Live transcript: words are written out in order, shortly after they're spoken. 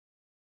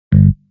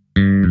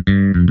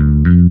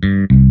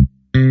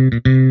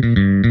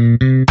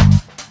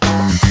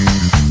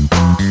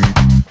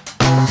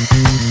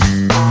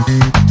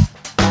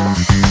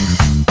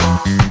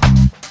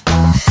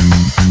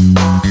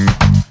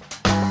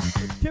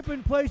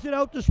Tippin plays it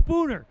out to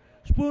Spooner.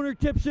 Spooner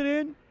tips it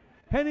in.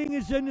 Henning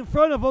is in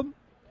front of him.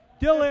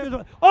 Dill and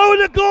the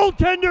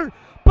goaltender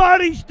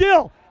bodies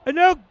Dill. And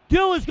now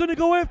Dill is going to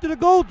go after the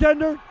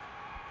goaltender.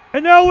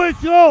 And now it's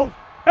goal.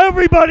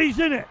 Everybody's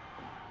in it.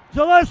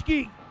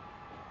 Zaleski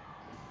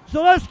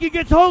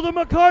gets hold of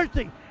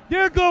McCarthy.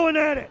 They're going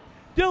at it.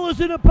 Dill is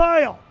in a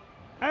pile.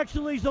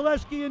 Actually,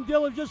 Zaleski and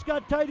Dill have just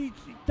got tied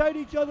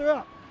each other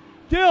up.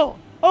 Dill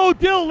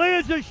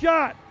lands a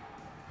shot.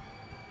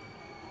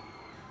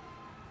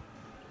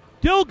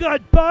 Dill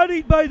got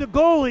bodied by the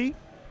goalie.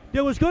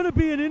 There was going to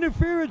be an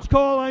interference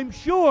call, I'm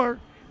sure.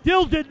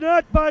 Dill did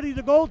not body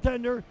the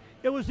goaltender.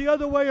 It was the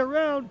other way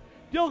around.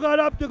 Dill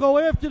got up to go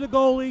after the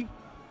goalie,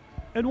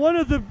 and one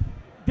of the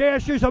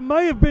Dashers, it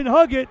might have been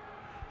Huggett,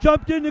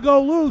 jumped in to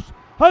go loose.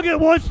 Huggett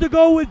wants to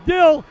go with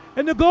Dill,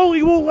 and the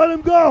goalie won't let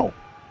him go.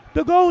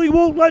 The goalie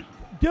won't let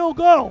Dill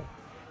go.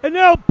 And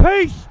now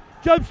Pace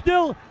jumps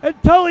Dill,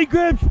 and Tully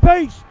grabs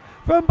Pace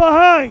from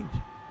behind.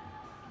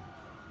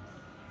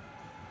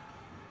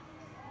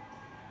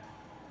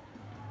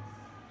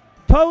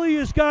 Tully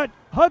has got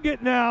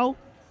Huggett now.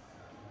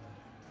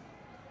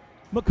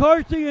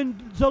 McCarthy and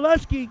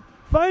Zaleski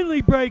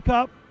finally break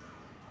up.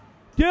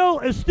 Dill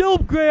is still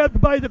grabbed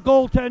by the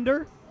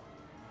goaltender.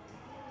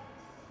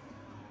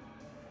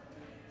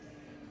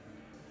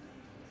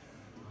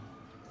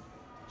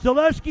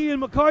 Zaleski and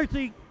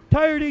McCarthy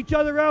tired each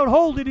other out,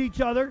 holding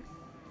each other.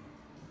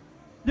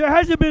 There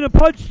hasn't been a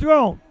punch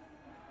thrown.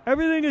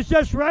 Everything is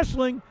just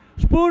wrestling.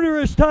 Spooner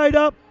is tied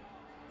up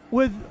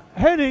with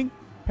Henning.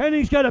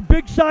 Henning's got a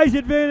big size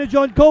advantage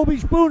on Kobe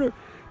Spooner.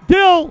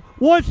 Dill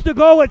wants to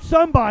go at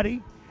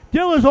somebody.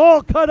 Dill is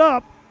all cut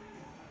up.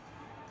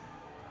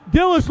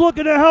 Dill is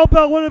looking to help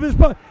out one of his...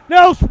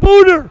 Now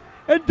Spooner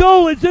and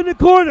Dolan's in the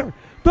corner.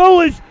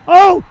 Dolan's...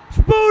 Oh!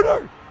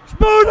 Spooner!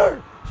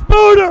 Spooner!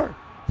 Spooner!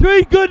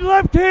 3 good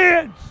left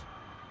hands.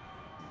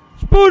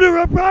 Spooner,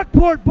 a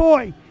Rockport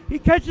boy. He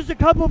catches a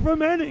couple from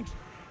Hennings.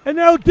 And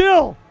now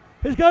Dill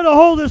has got a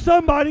hold of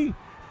somebody.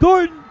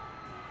 Gordon...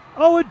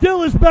 Oh, and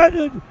Dill is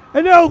batted.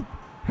 And now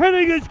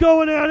Henning is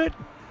going at it.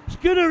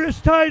 Skinner is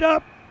tied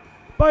up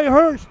by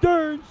her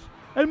Stearns.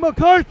 And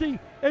McCarthy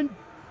and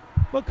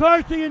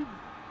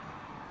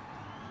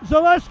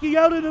Zaleski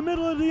out in the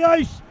middle of the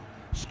ice.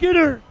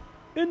 Skinner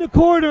in the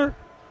corner.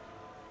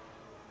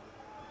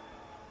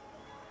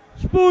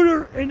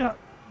 Spooner and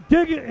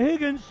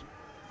Higgins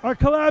are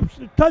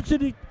collapsing,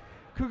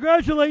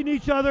 congratulating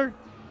each other.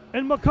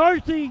 And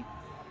McCarthy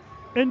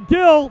and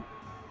Dill,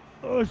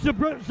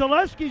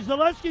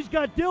 Zaleski's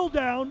got Dill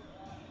down.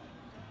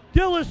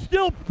 Dill is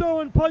still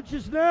throwing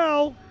punches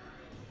now.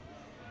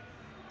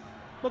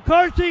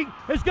 McCarthy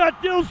has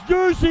got Dill's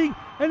jersey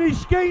and he's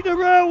skating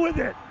around with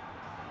it.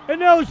 And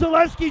now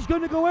Zaleski's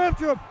going to go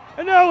after him.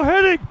 And now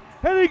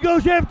Henning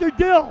goes after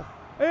Dill,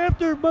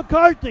 after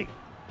McCarthy.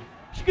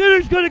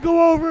 Skinner's going to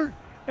go over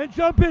and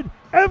jump in.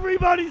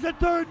 Everybody's a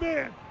third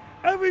man.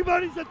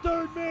 Everybody's a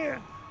third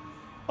man.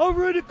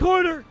 Over in the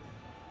corner,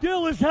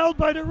 Dill is held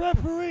by the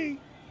referee.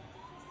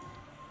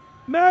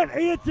 Matt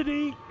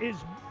Anthony is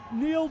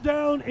kneeled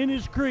down in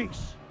his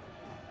crease.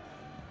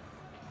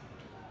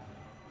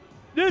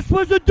 This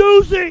was a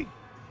doozy.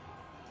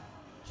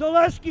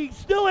 Zaleski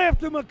still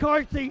after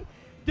McCarthy.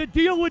 The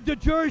deal with the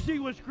jersey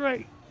was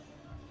great.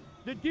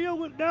 The deal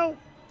with... Now,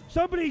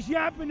 somebody's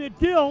yapping at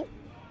Dill.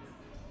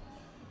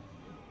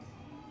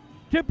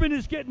 Tippin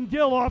is getting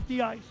Dill off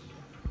the ice.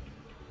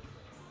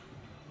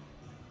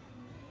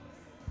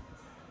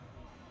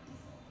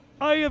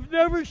 I have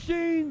never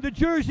seen the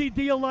jersey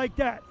deal like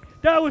that.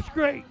 That was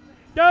great.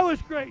 That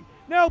was great.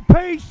 Now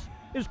Pace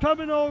is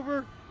coming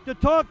over to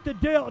talk to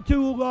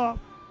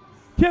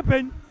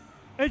Tippin,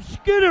 and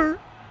Skinner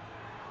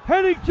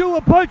heading to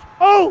a punch.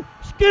 Oh,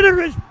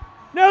 Skinner is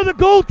now the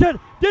goaltender.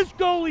 This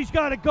goalie's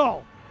got to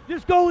go.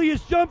 This goalie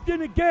has jumped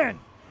in again.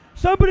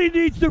 Somebody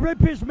needs to rip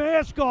his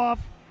mask off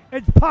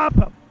and pop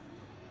him.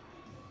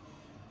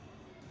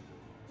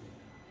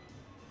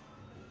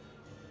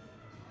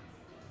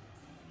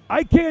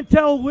 I can't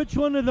tell which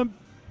one of the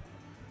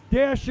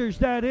Dashers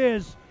that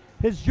is.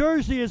 His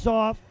jersey is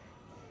off.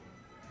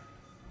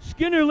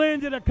 Skinner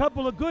landed a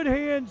couple of good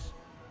hands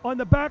on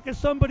the back of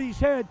somebody's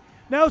head.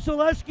 Now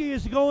Zaleski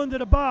is going to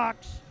the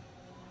box.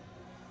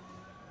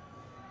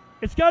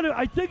 It's got to,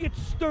 I think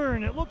it's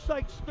Stern. It looks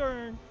like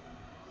Stern.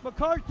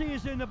 McCarthy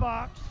is in the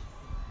box.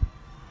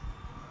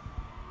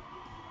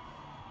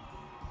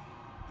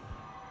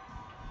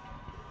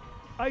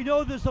 I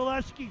know the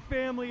Zaleski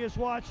family is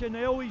watching.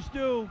 They always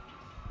do.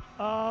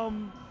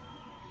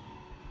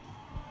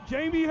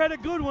 Jamie had a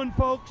good one,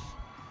 folks.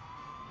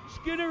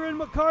 Skinner and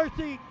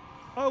McCarthy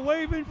are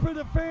waving for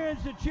the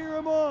fans to cheer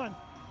him on.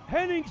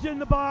 Henning's in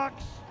the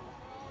box.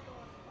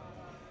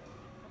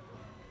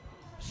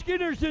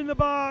 Skinner's in the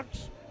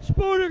box.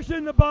 Spooner's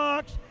in the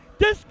box.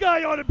 This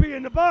guy ought to be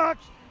in the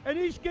box, and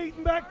he's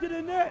skating back to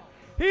the net.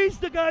 He's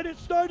the guy that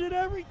started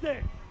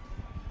everything.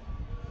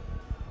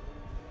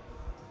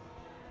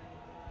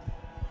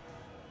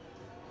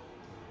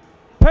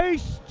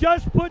 Pace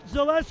just put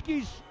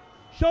Zaleski's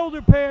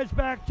shoulder pads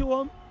back to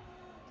him,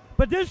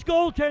 But this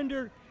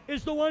goaltender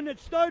is the one that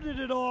started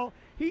it all.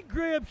 He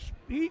grabbed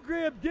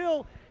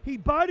Dill. He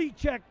body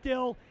checked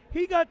Dill.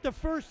 He got the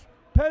first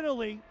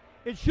penalty.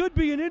 It should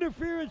be an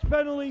interference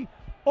penalty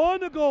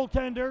on the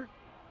goaltender.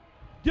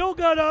 Dill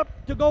got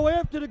up to go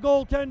after the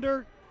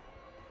goaltender,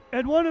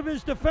 and one of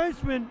his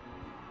defensemen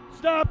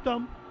stopped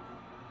him.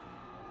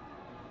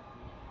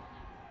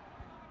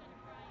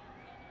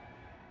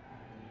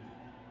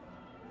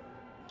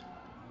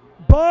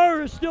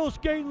 Barr is still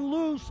skating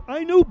loose.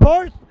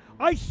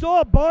 I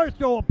saw Barr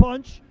throw a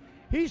punch.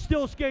 He's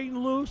still skating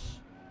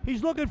loose.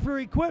 He's looking for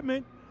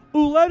equipment.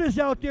 Ouellette is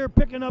out there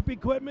picking up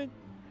equipment.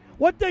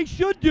 What they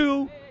should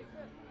do,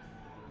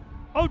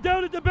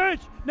 down at the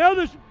bench. Now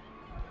there's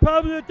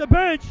problem at the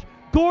bench.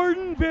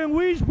 Gordon, Van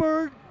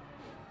Weesberg,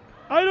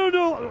 I don't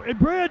know, and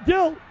Brad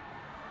Dill,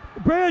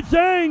 Brad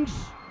Zangs.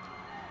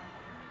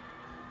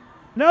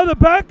 Now the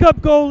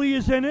backup goalie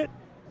is in it.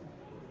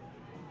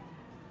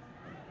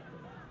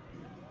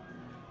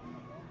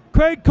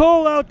 Craig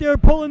Cole out there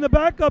pulling the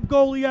backup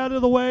goalie out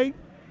of the way.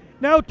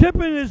 Now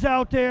Tippin is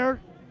out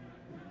there.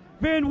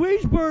 Van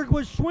Weesberg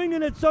was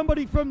swinging at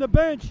somebody from the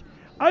bench.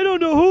 I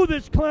don't know who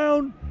this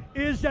clown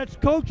is that's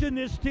coaching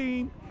this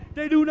team.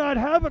 They do not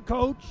have a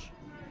coach.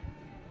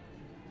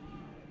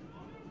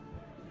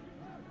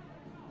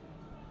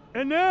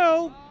 And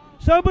now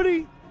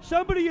somebody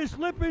is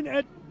slipping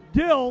at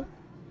Dill,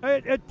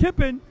 at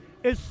Tippin.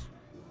 It's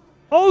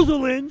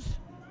Ozelins.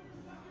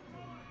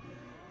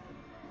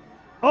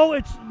 Oh,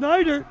 it's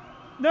Snyder.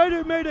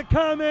 Snyder made a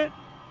comment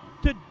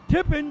to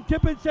Tippin.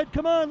 Tippin said,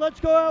 come on, let's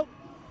go out.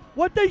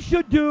 What they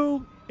should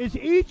do is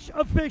each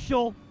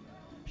official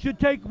should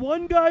take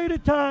one guy at a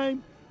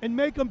time and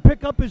make him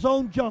pick up his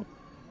own junk.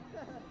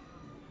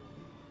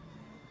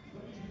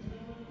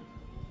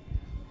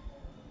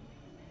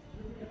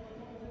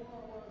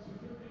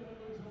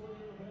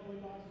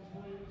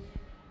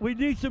 We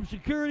need some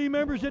security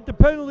members at the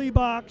penalty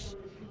box.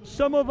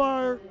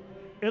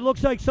 It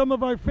looks like some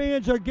of our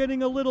fans are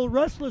getting a little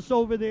restless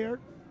over there.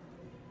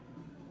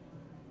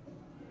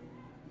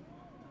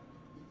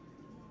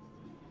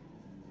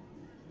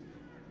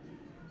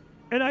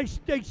 And I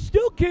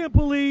still can't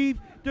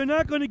believe they're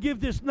not going to give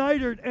this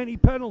Snyder any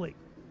penalty.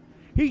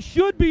 He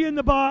should be in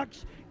the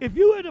box. If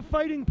you had a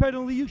fighting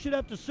penalty, you should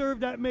have to serve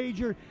that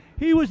major.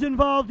 He was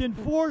involved in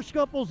 4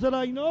 scuffles that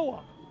I know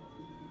of.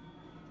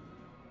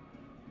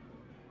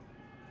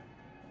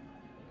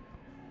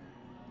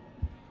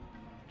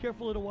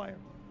 Careful of the wire.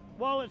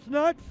 While it's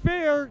not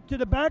fair to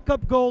the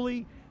backup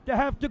goalie to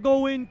have to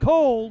go in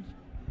cold,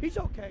 he's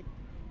okay.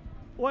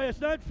 Why, it's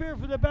not fair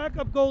for the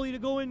backup goalie to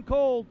go in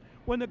cold.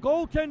 When the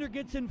goaltender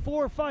gets in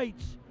 4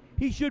 fights,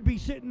 he should be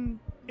sitting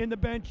in the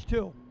bench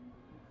too.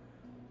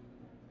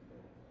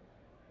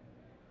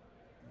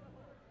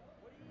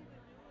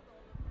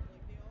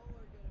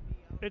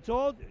 They're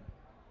all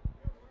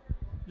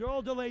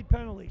delayed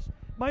penalties.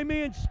 My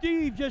man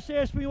Steve just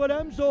asked me what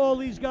happens to all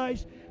these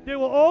guys. They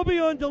will all be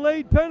on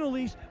delayed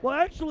penalties. Well,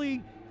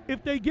 actually,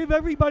 if they give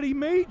everybody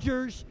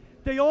majors,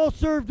 they all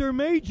serve their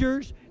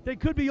majors. They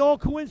could be all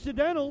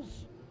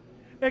coincidentals,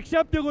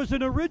 except there was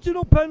an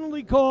original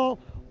penalty call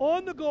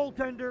on the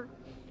goaltender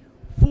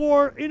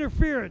for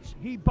interference.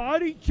 He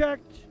body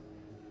checked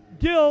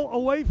Dill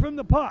away from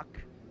the puck.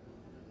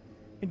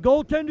 And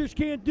goaltenders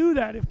can't do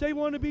that. If they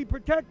want to be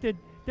protected,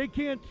 they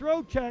can't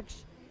throw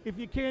checks if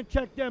you can't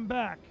check them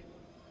back.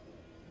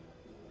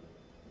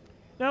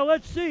 Now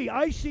let's see.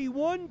 I see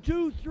 1,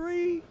 2,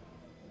 3.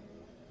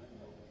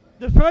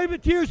 The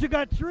Privateers have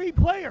got 3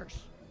 players.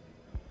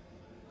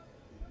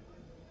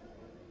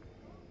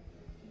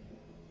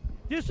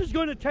 This is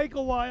going to take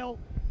a while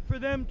for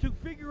them to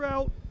figure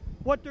out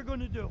what they're going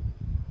to do.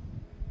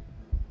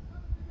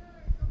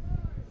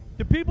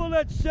 The people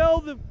that sell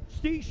the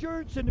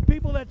T-shirts and the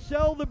people that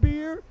sell the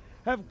beer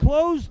have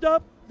closed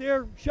up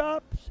their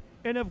shops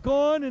and have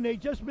gone, and they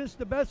just missed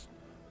the best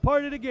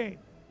part of the game.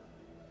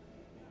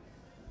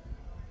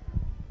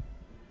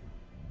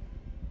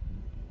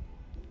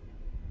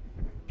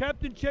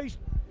 Captain Chase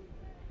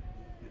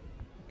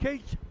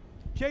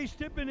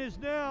Tippin is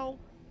now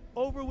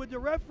over with the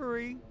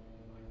referee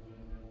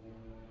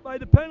by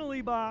the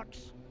penalty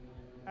box.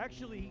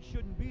 Actually, he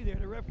shouldn't be there.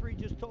 The referee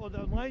just told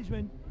the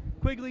linesman,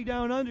 Quigley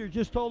down under,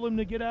 just told him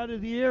to get out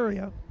of the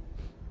area.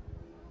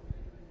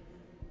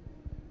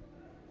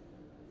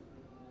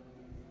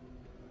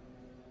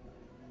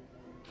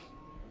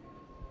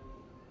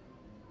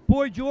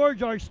 Boy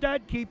George, our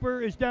stat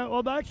keeper, is down.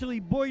 Well,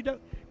 actually,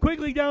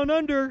 Quigley down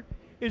under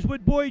is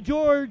with Boy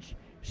George.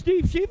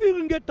 Steve, see if you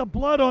can get the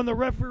blood on the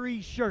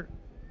referee's shirt.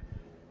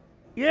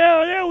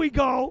 Yeah, there we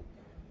go.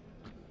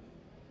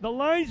 The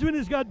linesman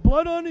has got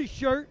blood on his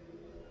shirt.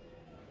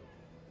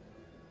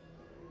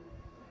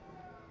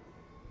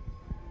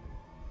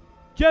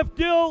 Jeff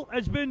Dill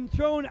has been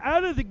thrown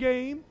out of the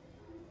game.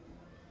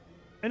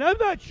 And I'm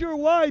not sure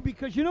why,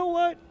 because you know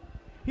what?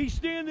 He's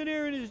standing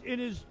there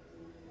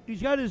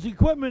he's got his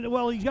equipment,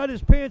 well, he's got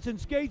his pants and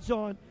skates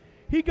on.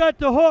 He got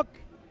the hook,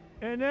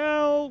 and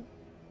now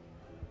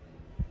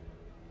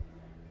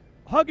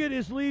Huggett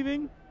is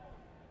leaving.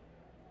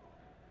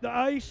 the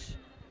ice.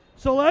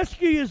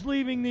 Zaleski is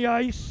leaving the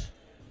ice.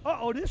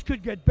 Uh-oh, this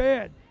could get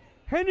bad.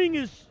 Henning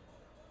is...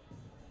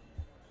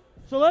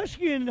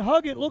 Zaleski and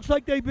Huggett looks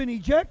like they've been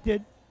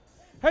ejected.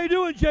 How you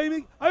doing,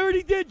 Jamie? I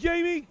already did,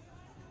 Jamie.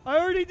 I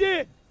already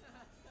did.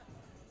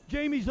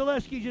 Jamie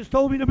Zaleski just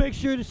told me to make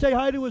sure to say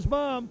hi to his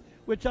mom,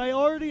 which I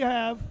already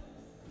have.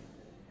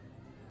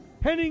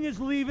 Henning is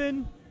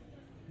leaving.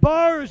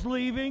 Barr is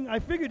leaving. I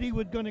figured he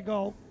was going to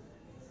go.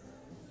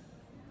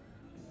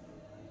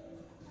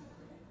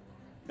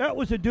 That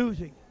was a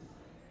doozy.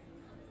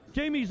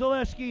 Jamie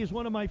Zaleski is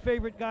one of my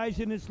favorite guys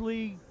in this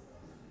league.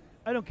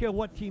 I don't care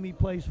what team he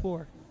plays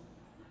for.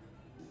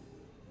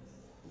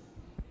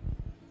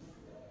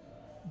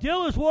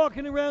 Dill is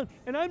walking around,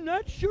 and I'm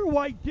not sure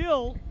why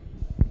Dill,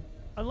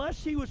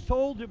 unless he was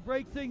told to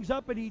break things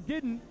up and he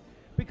didn't,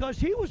 because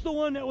he was the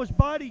one that was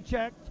body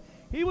checked.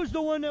 He was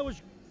the one that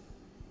was,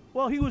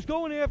 well, he was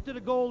going after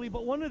the goalie,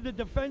 but one of the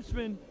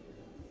defensemen,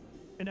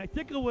 and I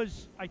think it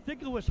was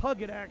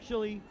Huggett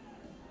actually,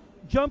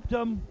 jumped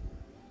him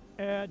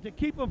to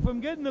keep him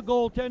from getting the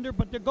goaltender,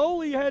 but the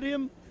goalie had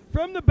him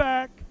from the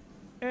back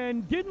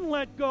and didn't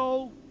let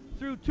go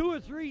through 2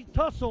 or 3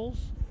 tussles,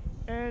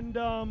 and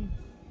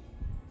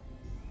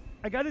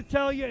I got to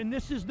tell you, and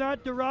this is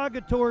not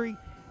derogatory,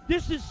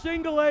 this is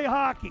single A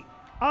hockey.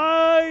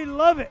 I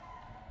love it.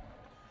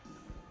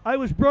 I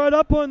was brought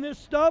up on this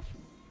stuff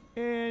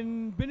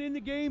and been in the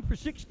game for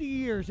 60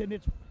 years, and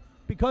it's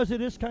because of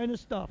this kind of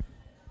stuff.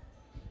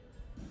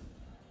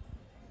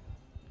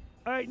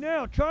 All right,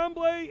 now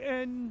Tremblay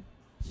and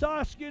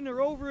Soskin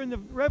are over in the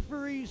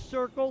referee's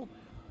circle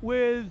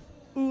with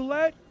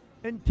Ouellette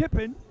and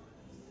Tippin.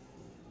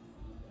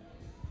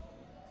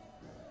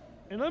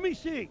 And let me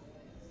see.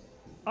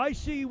 I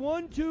see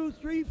 1, 2,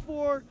 3,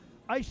 4.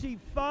 I see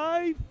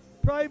 5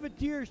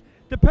 privateers.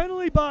 The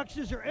penalty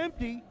boxes are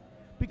empty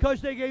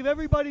because they gave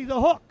everybody the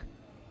hook.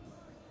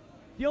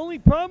 The only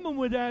problem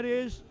with that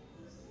is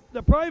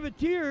the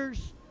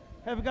privateers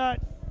have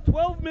got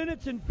 12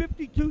 minutes and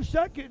 52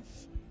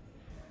 seconds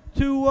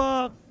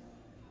to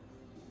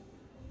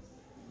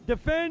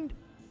defend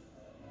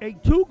a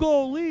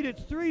 2-goal lead.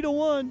 It's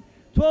 3-1,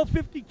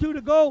 12:52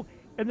 to go,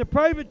 and the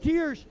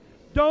privateers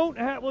don't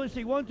have, well, let's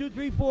see, 1, 2,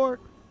 3, 4.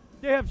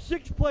 They have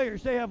 6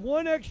 players. They have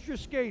 1 extra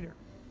skater.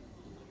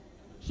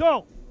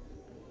 So,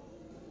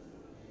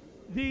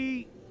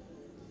 the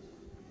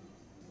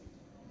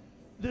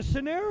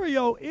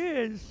scenario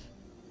is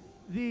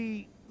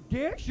the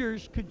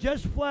Dashers could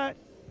just flat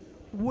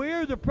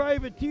wear the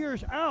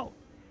privateers out.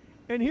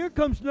 And here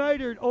comes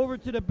Neidert over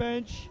to the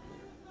bench.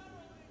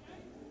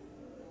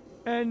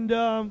 And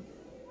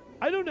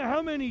I don't know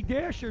how many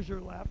Dashers are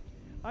left.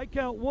 I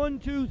count 1,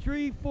 2,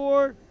 3,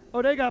 4.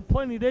 Oh, they got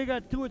plenty. They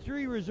got 2 or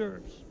 3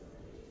 reserves.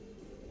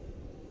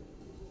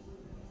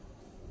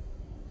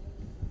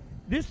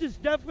 This is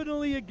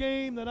definitely a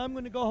game that I'm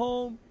going to go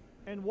home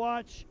and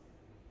watch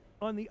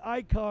on the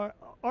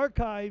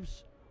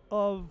archives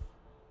of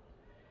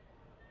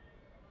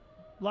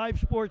live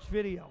sports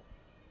video.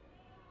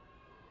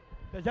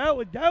 Because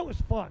that was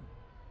fun.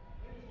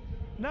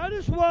 Not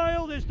as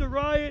wild as the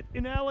riot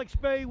in Alex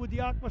Bay with the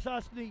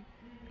Akwesasne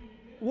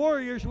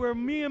Warriors, where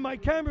me and my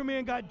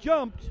cameraman got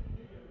jumped.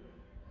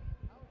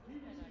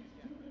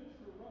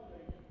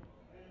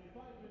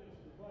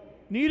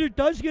 Neidert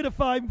does get a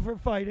 5 for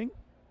fighting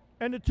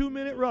and a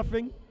 2-minute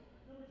roughing.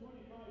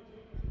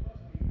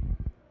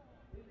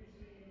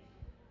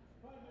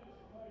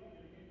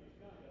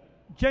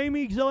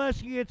 Jamie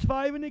Zaleski gets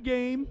 5 in the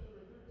game.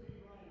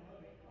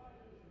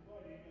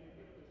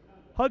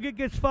 Huggett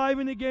gets 5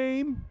 in the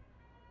game.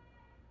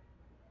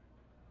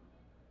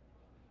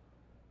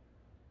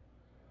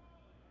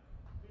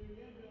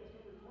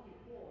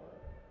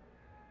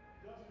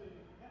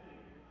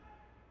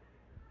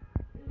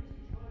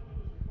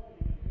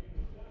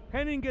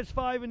 Henning gets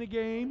 5 in the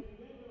game.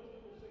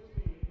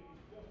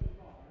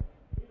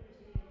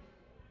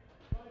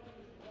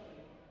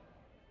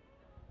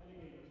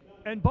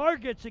 And Barr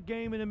gets a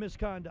game in a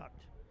misconduct.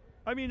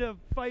 I mean, a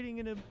fighting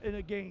in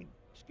a game.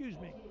 Excuse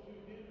me.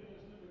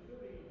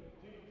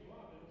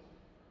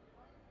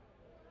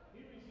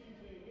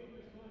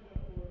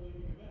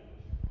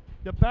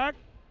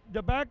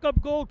 The backup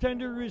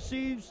goaltender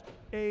receives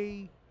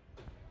a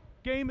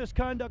game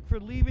misconduct for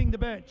leaving the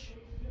bench.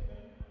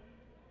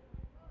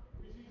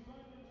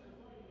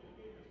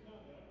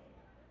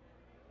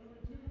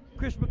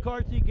 Chris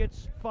McCarthy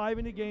gets 5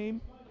 in the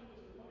game.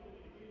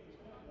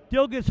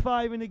 Dill gets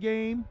 5 in the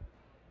game.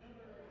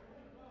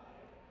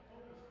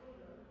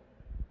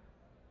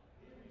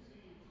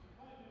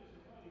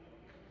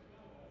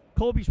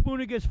 Colby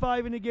Spooner gets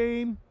 5 in the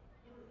game.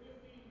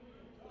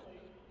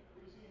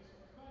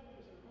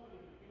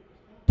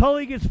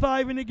 Tully gets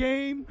 5 in the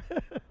game.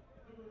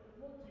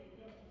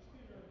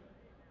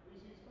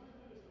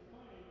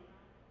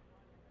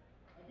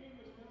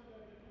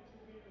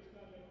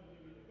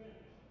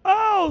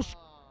 Oh,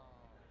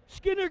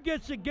 Skinner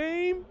gets a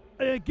game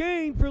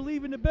for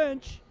leaving the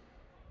bench,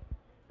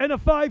 and a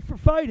 5 for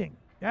fighting.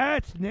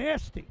 That's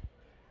nasty.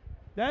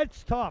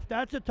 That's tough.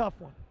 That's a tough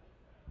one.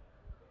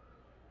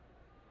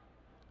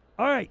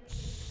 All right.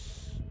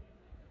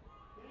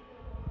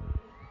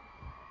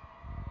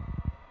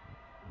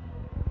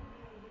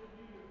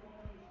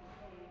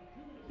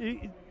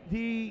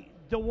 The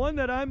one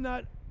that I'm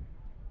not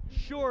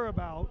sure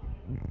about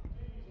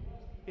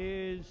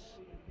is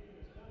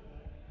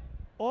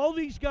all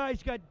these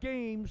guys got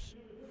games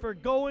for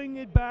going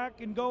it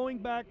back and going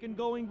back and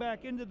going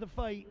back into the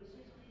fight.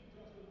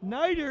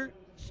 Nider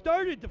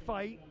started the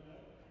fight,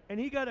 and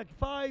he got a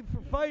 5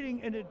 for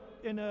fighting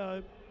and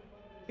a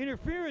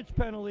interference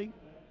penalty.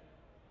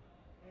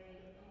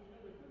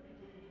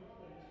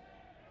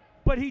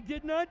 But he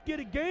did not get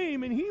a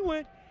game, and he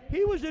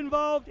was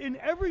involved in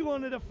every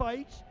one of the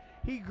fights.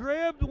 He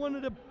grabbed one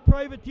of the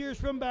privateers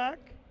from back,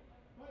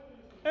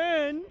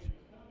 and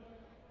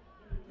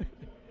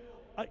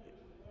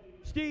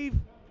Steve,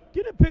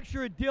 get a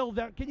picture of Dill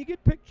down. Can you get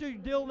a picture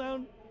of Dill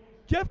down?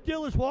 Jeff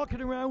Dill is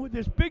walking around with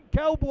this big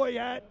cowboy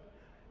hat,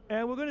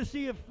 and we're going to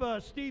see if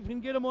Steve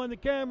can get him on the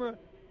camera.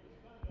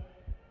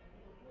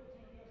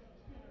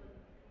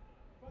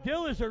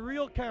 Dill is a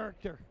real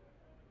character.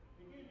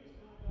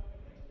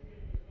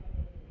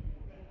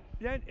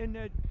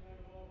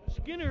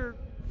 Skinner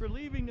for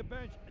leaving the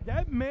bench.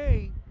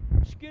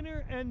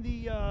 Skinner and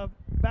the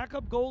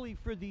backup goalie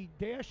for the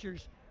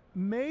Dashers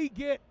may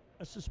get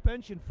a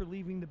suspension for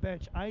leaving the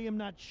bench. I am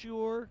not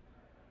sure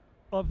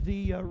of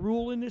the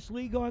rule in this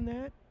league on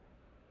that.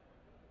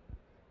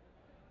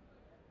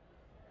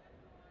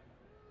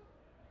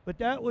 But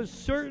that was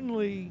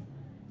certainly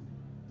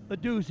a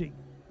doozy.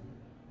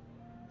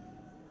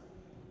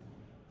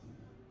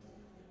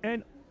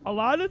 And a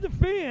lot of the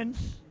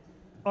fans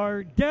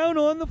are down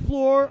on the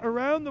floor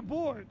around the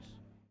boards.